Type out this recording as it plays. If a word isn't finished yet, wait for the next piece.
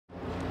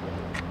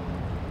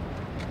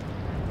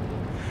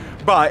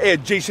But hey,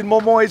 Jason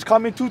Momoa is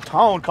coming to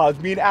town, cause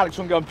me and Alex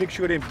gonna get a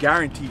picture with him,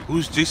 guaranteed.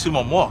 Who's Jason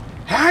Momoa?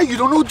 Hey, you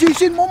don't know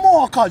Jason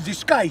Momoa, cause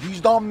this guy,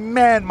 he's the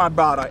man, my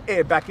brother.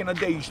 Hey, back in the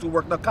day, he used to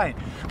work the kind.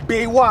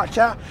 Baywatch,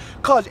 huh?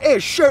 Cause, hey,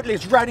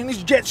 shirtless, riding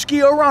his jet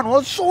ski around.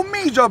 Was so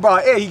major, bro.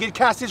 Hey, he get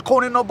cast as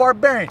Conan the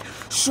Barbarian,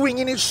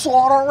 swinging his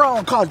sword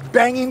around, cause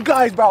banging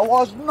guys, bro,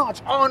 was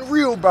nuts,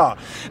 unreal, bro.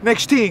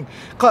 Next thing,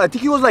 cause I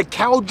think he was like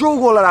Khal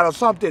Drogo or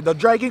something, the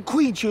Dragon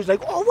Queen. She was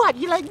like, oh, what,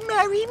 you like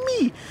marry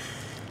me?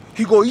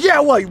 He go, yeah,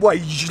 what,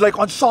 he's like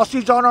on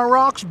sausage on the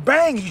rocks,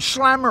 bang, he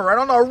slam her right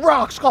on the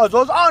rocks, cause it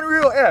was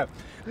unreal, yeah.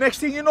 Next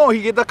thing you know,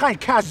 he get the kind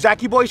cast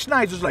Zachy Boy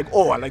Snipes. It's like,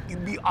 oh, I like to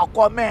be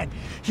Aquaman.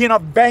 He end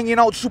up banging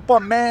out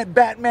Superman,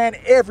 Batman,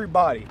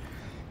 everybody.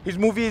 His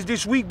movie is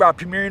this week, bro,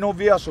 premiering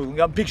over here, so we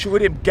got a picture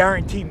with him,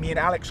 guaranteed, me and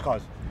Alex,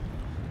 cause.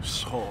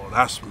 So,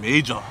 that's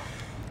major.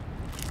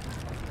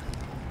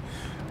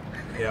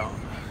 Yeah,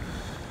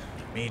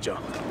 major.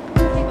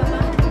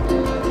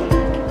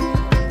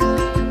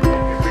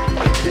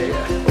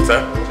 What's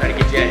that? Trying to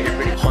get you out of here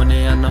pretty. Hone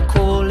ana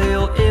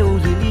koleo e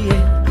Ulili e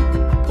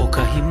o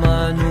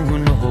kahimanu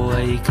no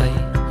hoai kai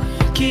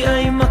ki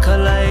ai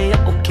makalai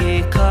o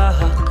ke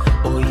kaha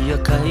o ia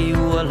kai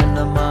uala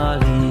na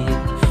mali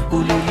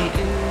Ulili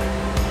e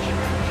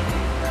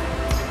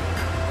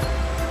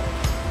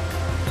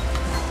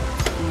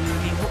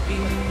Ulili ho'i.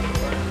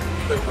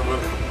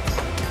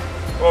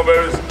 Come on,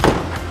 babies.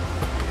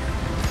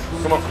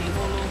 Come on.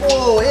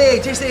 Oh,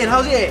 hey, Jason,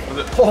 how's it?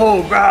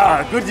 Oh,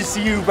 bro, good to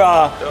see you,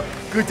 bro. Yeah.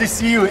 Good to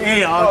see you. Hey,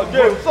 Jay,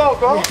 what's up,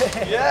 bro?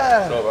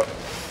 Yeah. What's up, bro?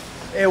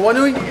 Hey,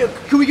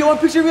 can we get one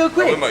picture real I'm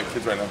quick? with my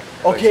kids right now.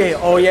 Okay,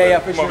 oh yeah,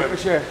 for Come on, sure, baby.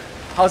 for sure.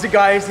 How's it,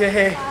 guys? Hey,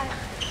 hey.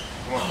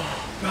 Come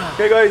on.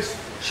 Okay, guys.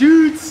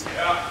 Shoots!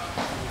 Yeah.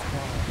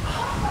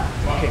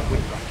 Okay,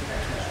 wait, bro.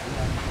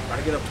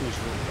 Gotta get up to his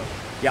room, bro.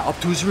 Yeah, up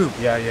to his room.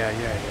 Yeah.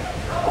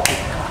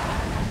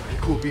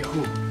 Be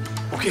cool.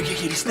 Okay,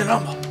 this is the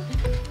number.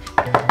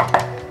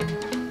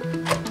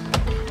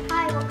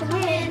 Hi, welcome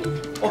in.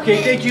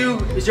 Okay, thank you.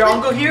 Is your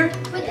uncle here?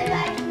 Put the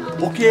bag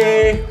in.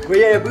 Okay, well,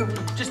 yeah, we're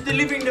just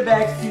delivering the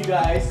bags to you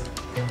guys.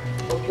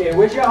 Okay,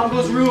 where's your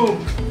uncle's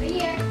room? Right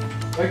here.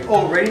 Right,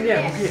 oh, right in there.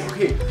 Yes.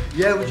 Okay.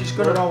 Yeah, we're just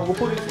gonna. We'll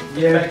put it.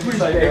 Yeah, put his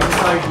bag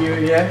inside here.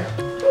 Yeah.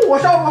 Oh,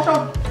 watch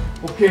out!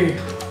 Okay.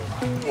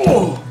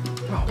 Oh,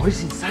 bro, what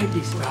is inside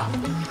this, bro?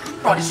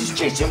 Bro, this is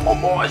Jason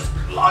Momoa's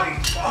bloody.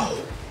 Oh,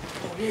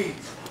 okay.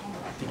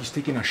 I think he's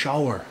taking a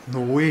shower.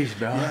 No ways,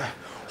 bro. Yeah.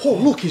 Oh,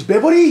 look, his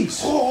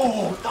bebodies.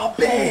 Oh, the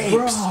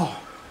babes.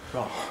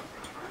 Bro.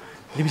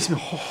 Let me smell.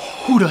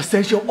 Who the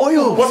essential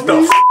oil? What the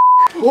f?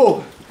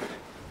 Oh.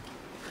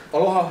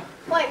 Aloha.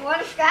 Wait, you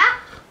want a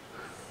strap?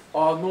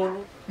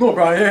 No,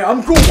 bro. Yeah,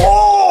 I'm cool.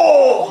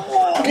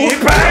 Oh!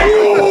 Get back!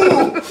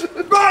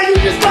 Bro, you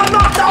just got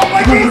knocked out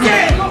by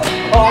Jason!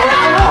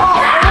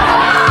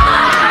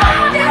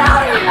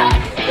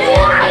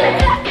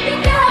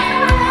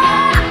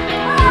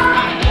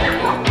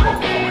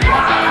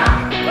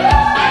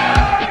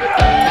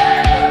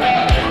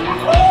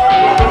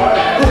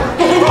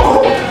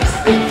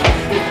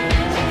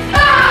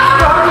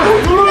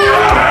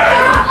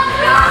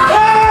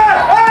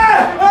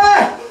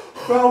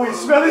 Bro, we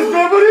smell his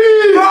bebodies!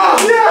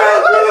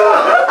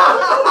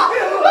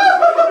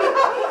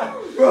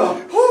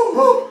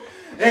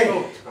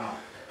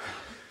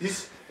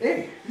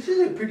 This is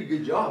a pretty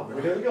good job, bro.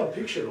 We never got a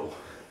picture though.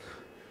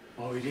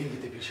 Oh, we didn't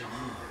get the picture.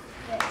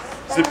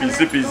 Zippies.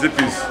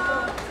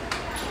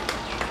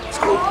 Let's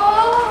go.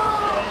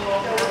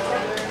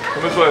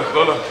 Come this way,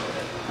 Lola.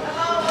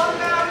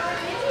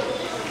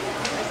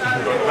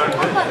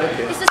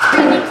 It's the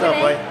screening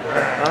today.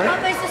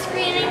 Papa, it's the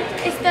screening.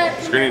 It's the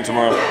Screening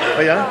tomorrow.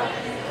 Oh yeah?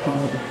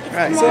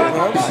 Right,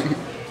 tomorrow.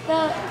 The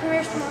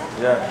career tomorrow.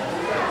 Yeah.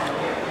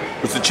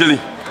 What's the chili?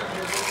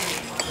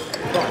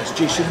 Bro, it's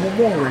Jason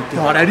Momoa right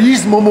there. Oh, that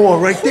is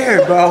Momoa right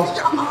there, bro.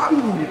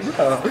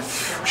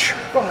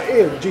 Bro,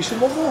 hey, Jason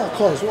Momoa,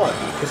 cause what?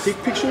 Let's take a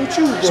picture with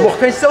you, bro. So what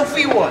kind of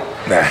selfie you want?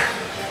 Nah.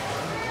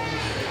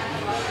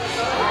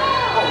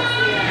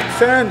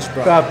 Fans,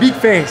 bro. Big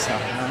fans.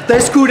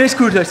 That's cool.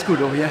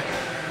 Oh yeah.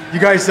 You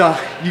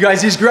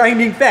guys is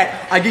grinding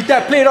fat. I get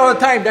that plate all the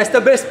time. That's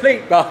the best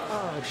plate, bro.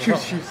 Shoot.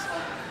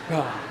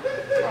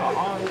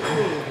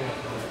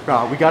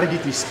 Bro, we gotta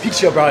get this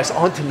picture, bro. It's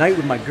on tonight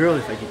with my girl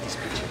if I get this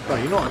picture. Bro,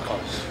 you know what,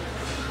 cause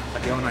I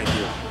get an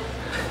idea.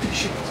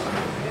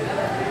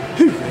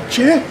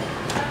 Chair?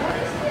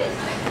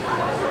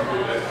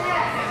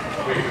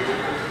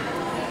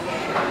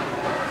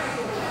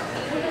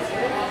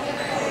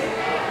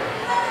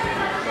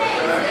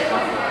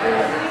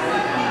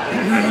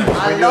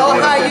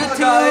 Aloha, you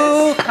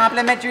two!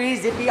 Complimentary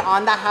Zippy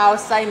on the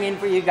house sign in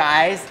for you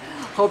guys.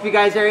 Hope you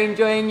guys are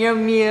enjoying your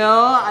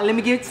meal. Let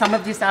me get some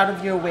of this out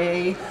of your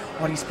way.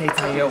 All these plates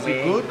out of your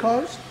way. Good,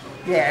 cause?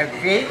 Yeah,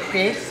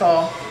 great.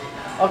 So,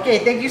 okay,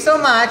 thank you so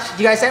much.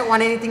 Do you guys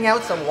want anything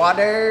else? Some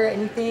water,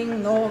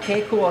 anything? No?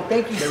 Okay, cool.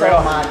 Thank you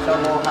so much.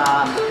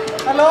 Aloha.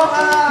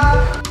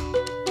 Aloha!